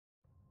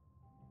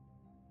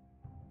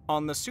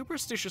On the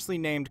superstitiously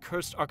named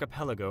Cursed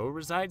Archipelago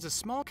resides a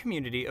small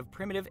community of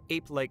primitive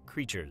ape-like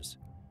creatures.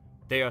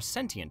 They are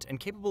sentient and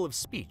capable of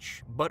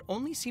speech, but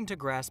only seem to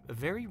grasp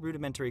very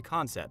rudimentary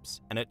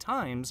concepts, and at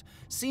times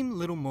seem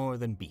little more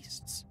than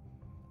beasts.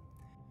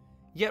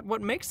 Yet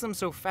what makes them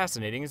so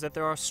fascinating is that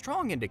there are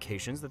strong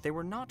indications that they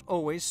were not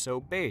always so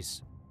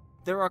base.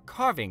 There are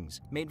carvings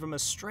made from a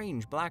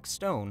strange black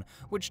stone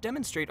which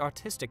demonstrate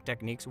artistic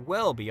techniques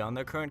well beyond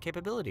their current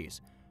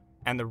capabilities,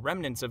 and the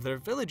remnants of their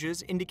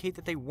villages indicate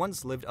that they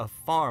once lived a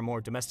far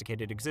more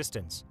domesticated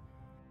existence.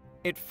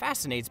 It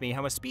fascinates me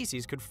how a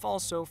species could fall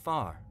so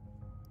far.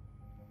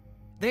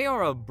 They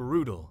are a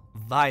brutal,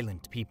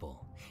 violent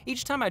people.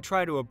 Each time I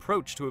try to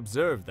approach to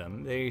observe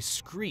them, they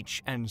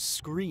screech and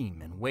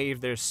scream and wave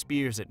their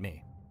spears at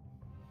me.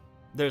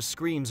 Their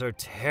screams are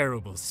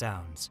terrible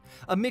sounds,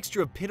 a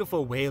mixture of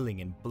pitiful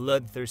wailing and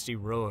bloodthirsty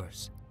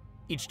roars.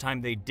 Each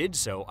time they did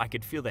so, I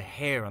could feel the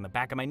hair on the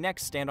back of my neck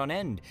stand on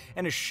end,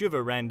 and a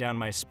shiver ran down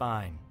my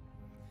spine.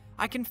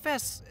 I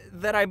confess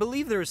that I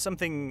believe there is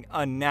something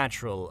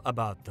unnatural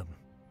about them.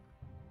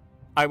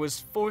 I was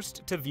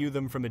forced to view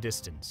them from a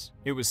distance.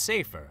 It was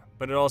safer,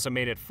 but it also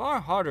made it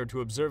far harder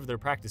to observe their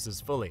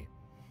practices fully.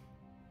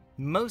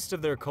 Most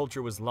of their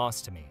culture was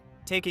lost to me,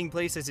 taking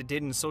place as it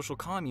did in social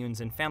communes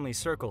and family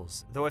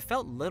circles, though I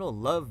felt little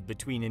love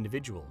between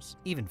individuals,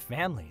 even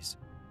families.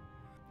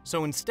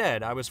 So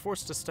instead, I was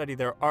forced to study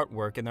their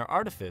artwork and their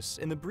artifice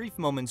in the brief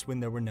moments when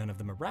there were none of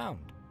them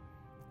around.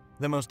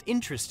 The most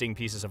interesting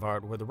pieces of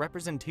art were the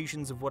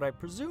representations of what I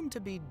presumed to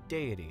be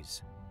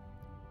deities.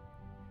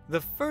 The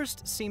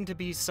first seemed to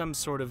be some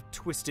sort of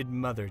twisted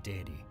mother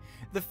deity.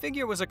 The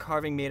figure was a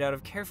carving made out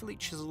of carefully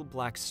chiseled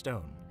black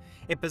stone.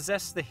 It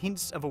possessed the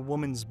hints of a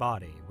woman's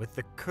body, with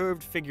the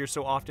curved figure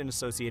so often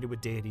associated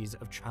with deities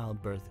of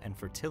childbirth and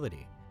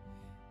fertility.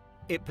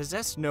 It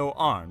possessed no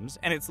arms,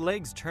 and its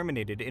legs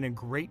terminated in a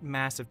great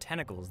mass of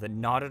tentacles that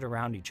knotted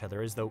around each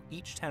other as though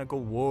each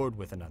tentacle warred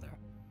with another.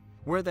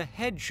 Where the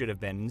head should have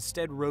been,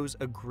 instead rose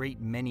a great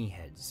many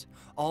heads,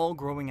 all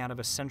growing out of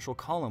a central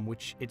column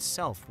which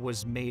itself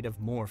was made of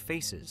more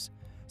faces,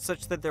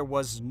 such that there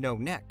was no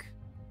neck,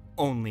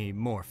 only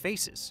more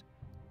faces.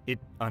 It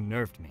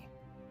unnerved me.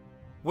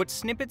 What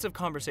snippets of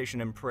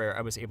conversation and prayer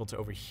I was able to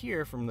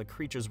overhear from the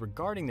creatures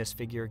regarding this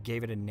figure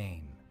gave it a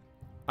name.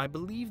 I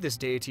believe this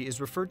deity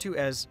is referred to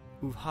as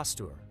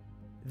Uvhastur.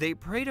 They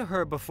pray to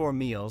her before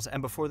meals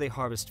and before they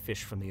harvest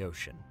fish from the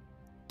ocean.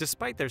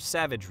 Despite their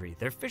savagery,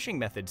 their fishing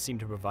methods seem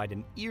to provide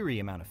an eerie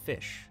amount of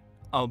fish,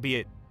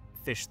 albeit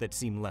fish that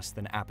seem less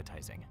than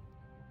appetizing.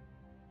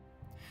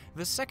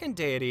 The second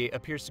deity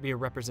appears to be a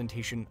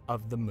representation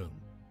of the moon.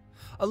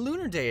 A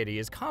lunar deity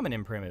is common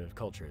in primitive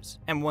cultures,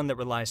 and one that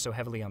relies so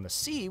heavily on the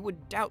sea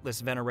would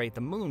doubtless venerate the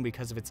moon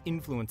because of its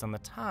influence on the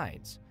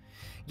tides.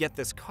 Yet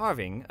this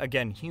carving,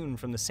 again hewn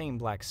from the same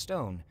black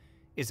stone,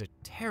 is a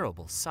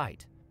terrible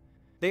sight.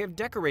 They have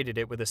decorated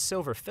it with a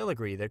silver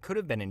filigree that could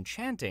have been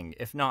enchanting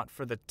if not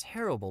for the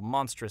terrible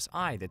monstrous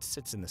eye that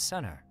sits in the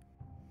center.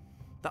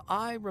 The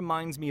eye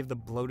reminds me of the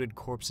bloated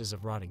corpses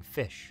of rotting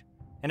fish,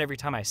 and every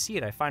time I see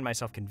it I find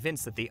myself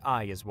convinced that the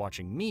eye is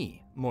watching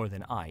me more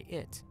than I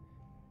it.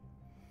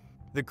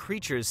 The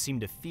creatures seem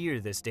to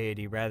fear this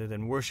deity rather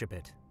than worship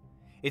it.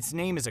 Its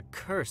name is a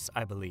curse,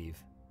 I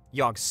believe.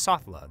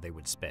 Yog-Sothoth, they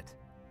would spit.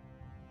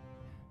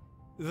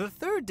 The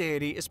third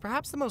deity is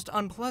perhaps the most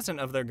unpleasant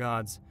of their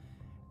gods.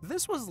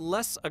 This was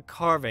less a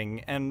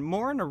carving and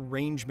more an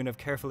arrangement of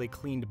carefully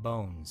cleaned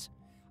bones.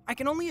 I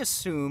can only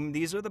assume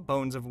these are the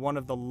bones of one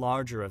of the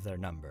larger of their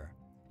number,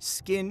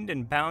 skinned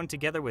and bound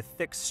together with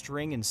thick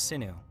string and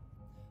sinew.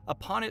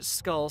 Upon its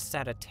skull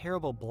sat a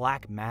terrible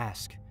black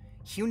mask,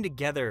 hewn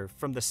together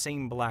from the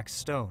same black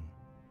stone.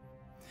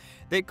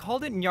 They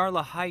called it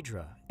Nyarla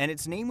Hydra, and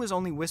its name was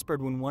only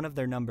whispered when one of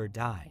their number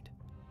died.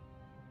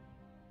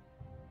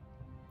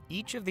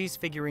 Each of these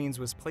figurines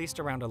was placed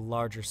around a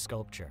larger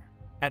sculpture.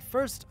 At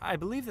first, I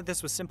believed that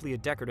this was simply a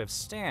decorative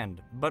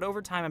stand, but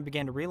over time I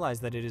began to realize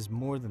that it is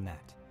more than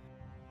that.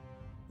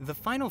 The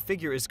final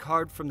figure is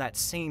carved from that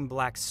same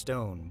black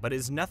stone, but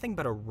is nothing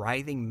but a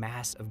writhing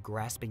mass of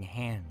grasping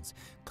hands,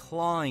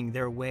 clawing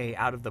their way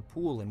out of the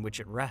pool in which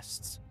it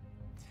rests.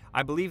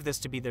 I believe this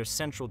to be their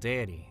central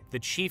deity, the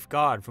chief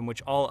god from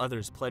which all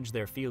others pledge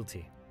their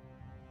fealty.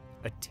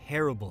 A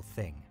terrible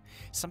thing.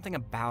 Something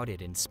about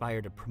it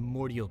inspired a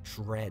primordial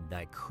dread that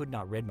I could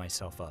not rid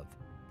myself of.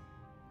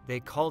 They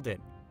called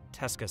it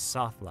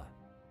Tezcatlipoca,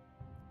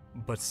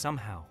 but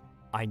somehow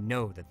I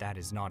know that that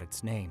is not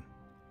its name.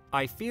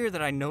 I fear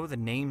that I know the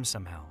name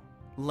somehow,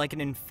 like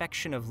an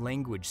infection of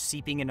language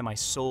seeping into my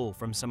soul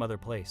from some other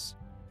place.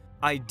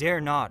 I dare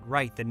not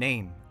write the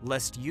name,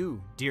 lest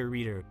you, dear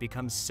reader,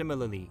 become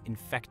similarly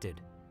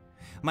infected.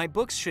 My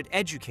books should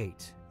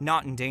educate,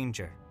 not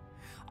endanger.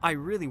 I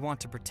really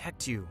want to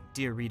protect you,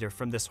 dear reader,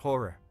 from this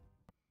horror.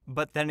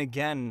 But then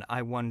again,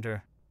 I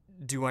wonder,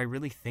 do I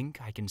really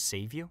think I can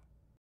save you?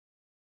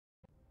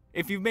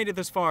 If you've made it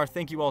this far,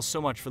 thank you all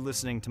so much for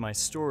listening to my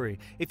story.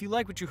 If you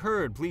like what you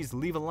heard, please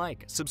leave a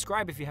like,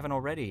 subscribe if you haven't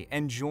already,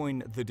 and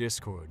join the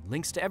Discord.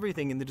 Links to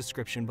everything in the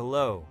description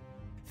below.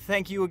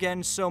 Thank you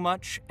again so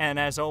much, and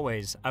as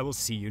always, I will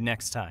see you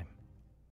next time.